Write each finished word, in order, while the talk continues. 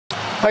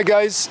Hi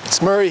guys,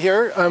 it's Murray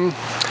here. I'm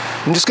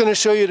just going to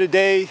show you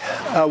today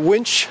a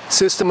winch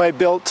system I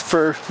built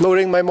for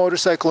loading my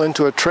motorcycle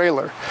into a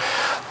trailer.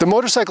 The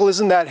motorcycle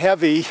isn't that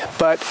heavy,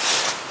 but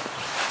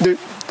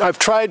I've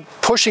tried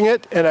pushing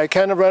it and I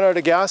kind of run out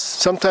of gas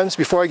sometimes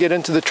before I get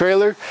into the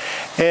trailer,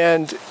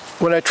 and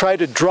when I try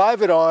to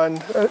drive it on,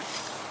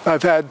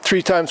 I've had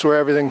 3 times where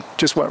everything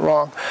just went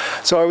wrong.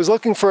 So I was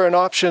looking for an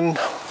option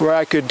where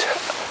I could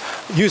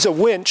use a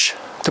winch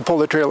to pull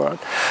the trailer on.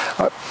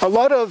 A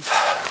lot of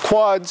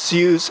quads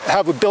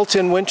have a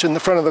built-in winch in the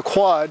front of the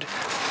quad,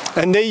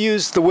 and they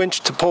use the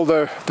winch to pull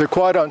their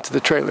quad onto the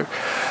trailer.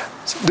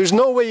 There's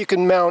no way you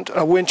can mount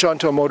a winch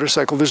onto a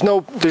motorcycle. There's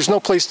no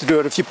place to do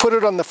it. If you put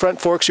it on the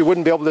front forks, you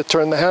wouldn't be able to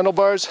turn the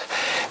handlebars,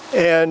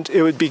 and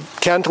it would be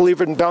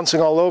cantilevered and bouncing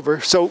all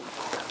over. So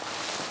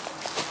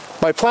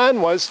my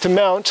plan was to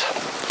mount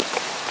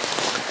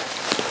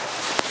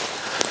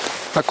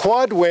a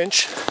quad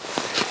winch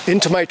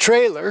into my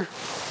trailer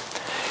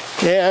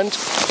and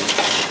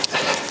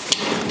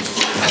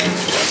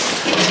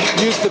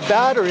use the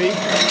battery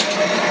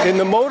in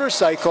the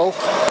motorcycle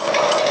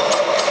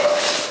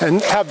and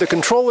have the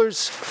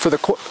controllers for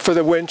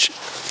the winch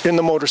in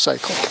the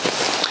motorcycle.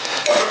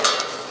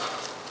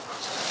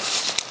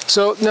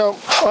 So now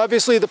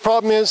obviously the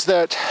problem is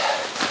that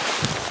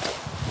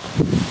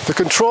the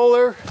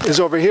controller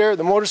is over here,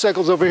 the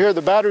motorcycle's over here,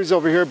 the battery's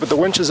over here, but the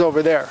winch is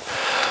over there.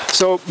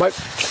 So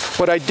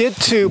what I did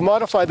to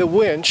modify the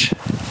winch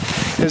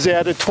is I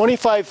added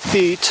 25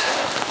 feet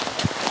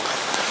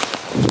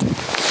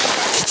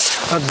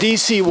of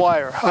DC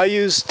wire. I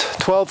used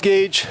 12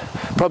 gauge,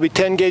 probably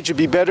 10 gauge would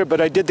be better, but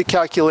I did the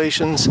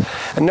calculations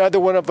and neither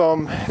one of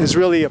them is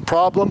really a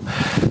problem.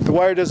 The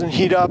wire doesn't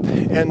heat up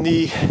and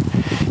the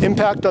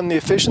impact on the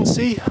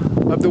efficiency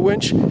of the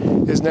winch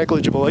is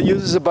negligible. It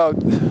uses about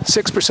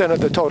 6% of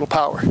the total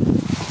power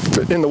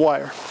in the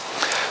wire.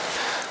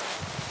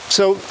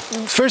 So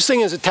first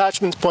thing is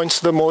attachment points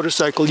to the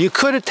motorcycle. You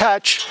could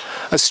attach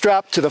a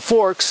strap to the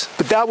forks,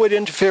 but that would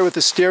interfere with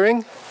the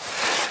steering.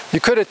 You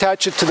could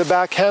attach it to the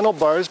back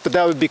handlebars, but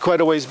that would be quite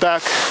a ways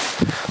back.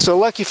 So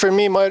lucky for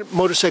me, my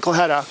motorcycle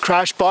had a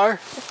crash bar,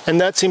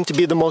 and that seemed to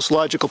be the most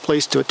logical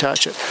place to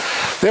attach it.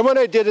 Then what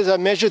I did is I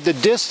measured the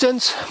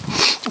distance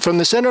from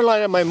the center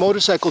line of my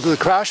motorcycle to the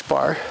crash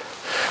bar,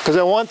 because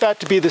I want that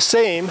to be the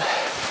same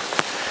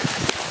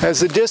as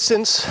the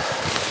distance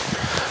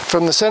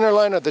from the center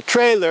line of the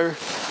trailer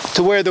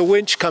to where the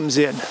winch comes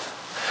in.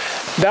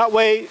 That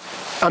way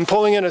I'm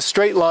pulling in a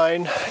straight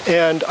line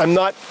and I'm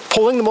not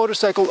pulling the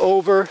motorcycle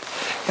over,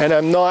 and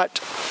I'm not,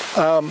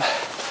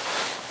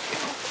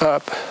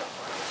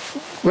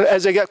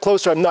 as I get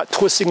closer, I'm not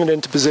twisting it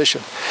into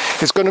position.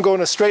 It's going to go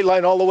in a straight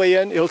line all the way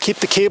in. It'll keep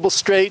the cable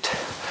straight.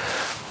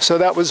 So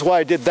that was why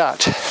I did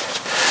that.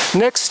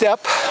 Next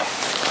step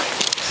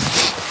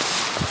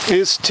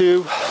is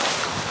to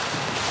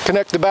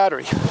connect the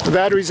battery. The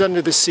battery's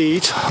under the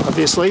seat,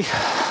 obviously.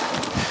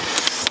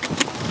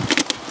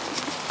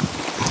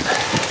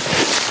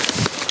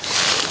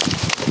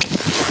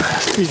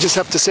 You just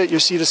have to set your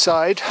seat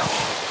aside.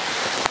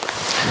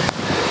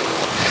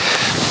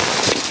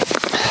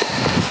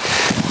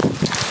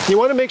 You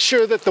want to make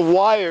sure that the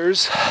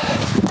wires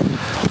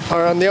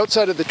are on the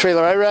outside of the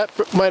trailer. I wrap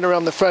mine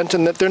around the front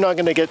and that they're not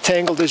going to get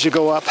tangled as you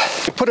go up.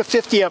 You put a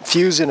 50 amp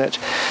fuse in it.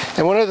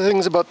 And one of the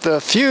things about the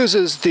fuse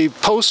is the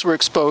posts were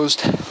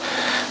exposed.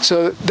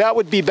 So that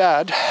would be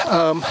bad.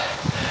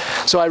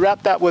 So I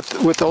wrapped that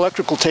with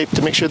electrical tape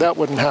to make sure that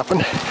wouldn't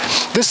happen.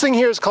 This thing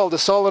here is called a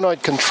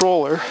solenoid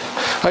controller.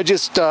 I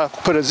just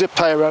put a zip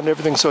tie around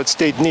everything so it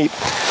stayed neat.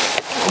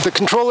 The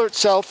controller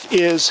itself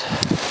is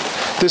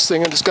this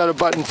thing, and it's got a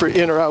button for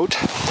in or out.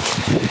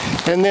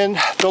 And then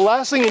the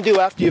last thing you do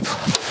after you've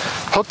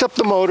hooked up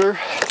the motor,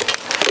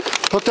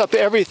 hooked up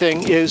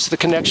everything, is the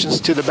connections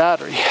to the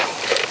battery.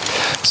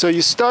 So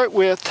you start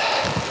with,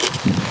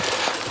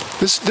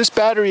 this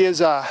battery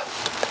is a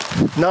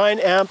 9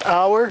 amp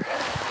hour,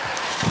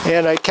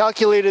 and I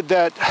calculated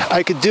that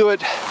I could do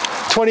it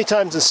 20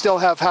 times and still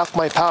have half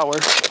my power.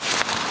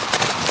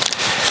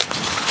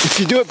 If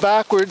you do it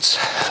backwards,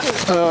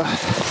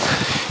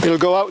 it'll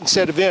go out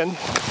instead of in,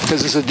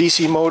 because it's a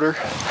DC motor.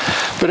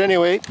 But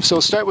anyway, so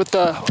start with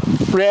the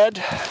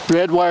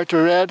red wire to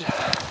red,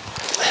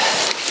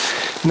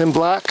 and then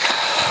black.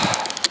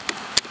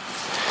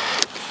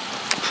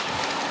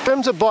 In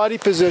terms of body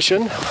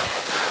position,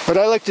 what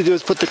I like to do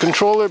is put the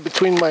controller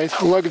between my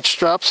luggage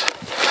straps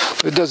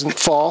so it doesn't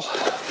fall.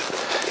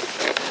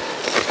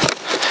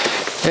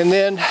 And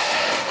then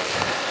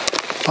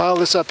pile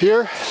this up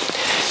here.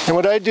 And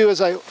what I do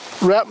is I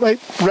wrap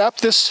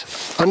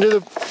this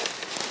under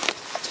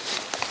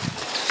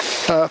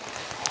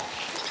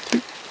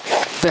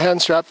the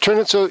hand strap, turn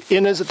it so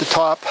in is at the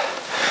top.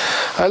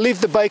 I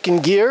leave the bike in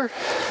gear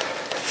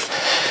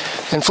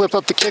and flip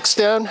up the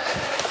kickstand.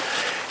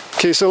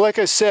 Okay, so like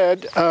I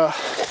said,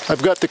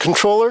 I've got the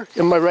controller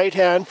in my right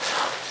hand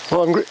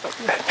while I'm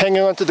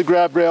hanging onto the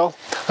grab rail.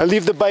 I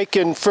leave the bike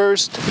in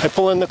first, I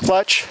pull in the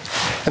clutch,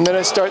 and then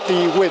I start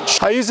the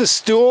winch. I use a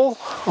stool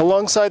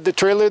alongside the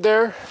trailer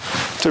there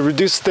to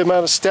reduce the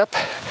amount of step,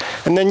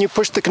 and then you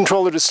push the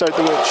controller to start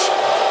the winch.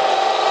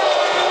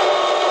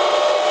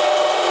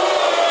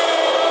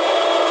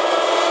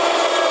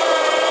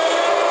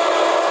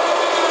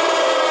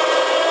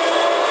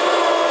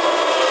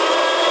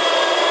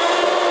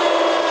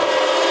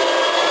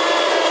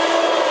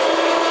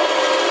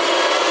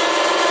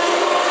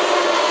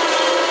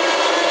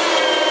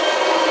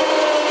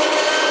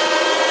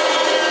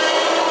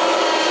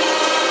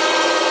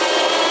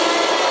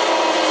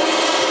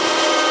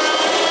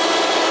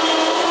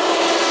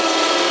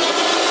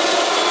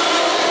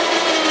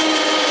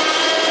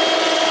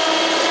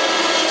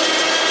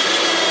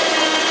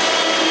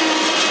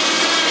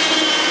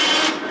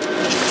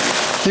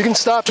 You can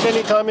stop at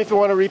any time if you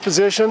want to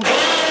reposition.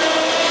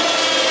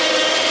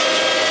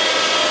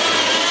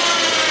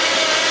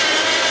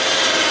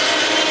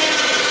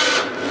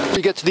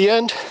 You get to the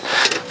end,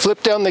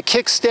 flip down the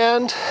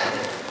kickstand,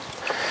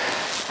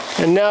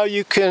 and now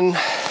you can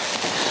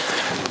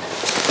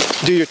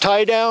do your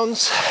tie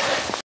downs.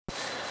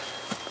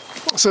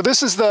 So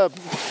this is the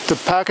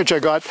package I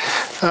got.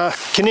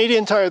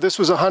 Canadian Tire, this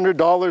was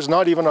 $100,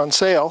 not even on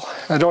sale.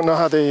 I don't know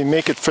how they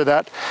make it for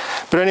that.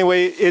 But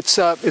anyway, it's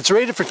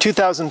rated for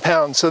 2,000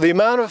 pounds. So the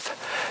amount of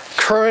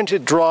current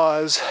it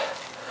draws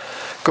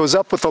goes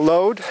up with the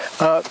load.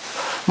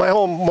 My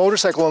whole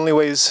motorcycle only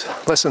weighs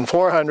less than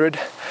 400.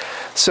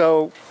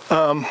 So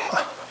I'm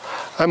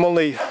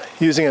only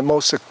using at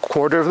most a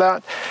quarter of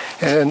that.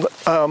 And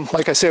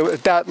like I say,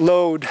 at that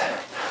load,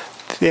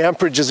 the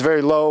amperage is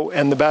very low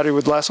and the battery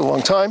would last a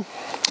long time.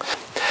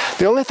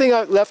 The only thing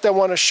left I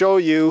want to show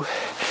you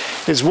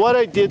is what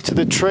I did to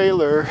the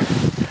trailer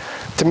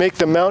to make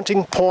the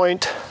mounting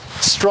point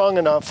strong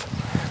enough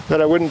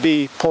that I wouldn't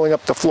be pulling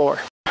up the floor.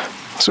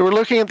 So we're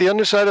looking at the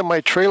underside of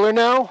my trailer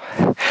now,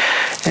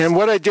 and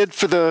what I did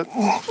to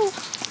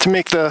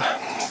make the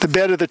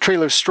bed of the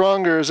trailer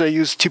stronger is I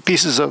used two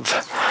pieces of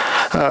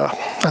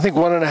I think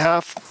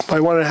 1.5 by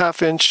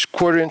 1.5 inch,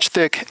 1/4 inch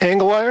thick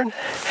angle iron,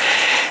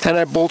 and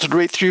I bolted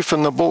right through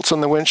from the bolts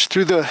on the winch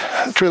through the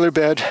trailer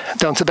bed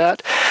down to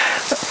that.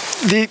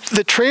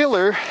 The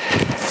trailer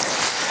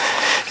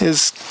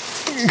is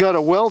got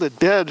a welded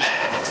bed,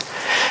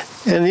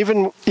 and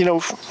even, you know,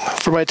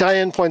 for my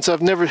tie-in points,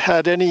 I've never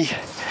had any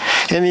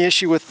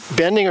issue with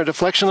bending or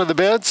deflection of the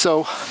bed.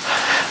 So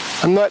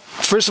I'm not,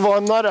 first of all,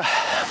 I'm not a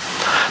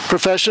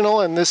professional,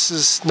 and this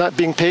is not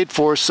being paid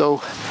for,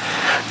 so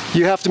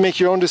you have to make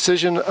your own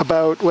decision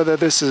about whether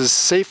this is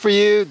safe for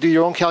you, do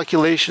your own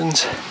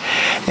calculations,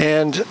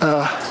 and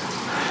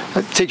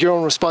take your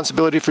own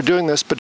responsibility for doing this. But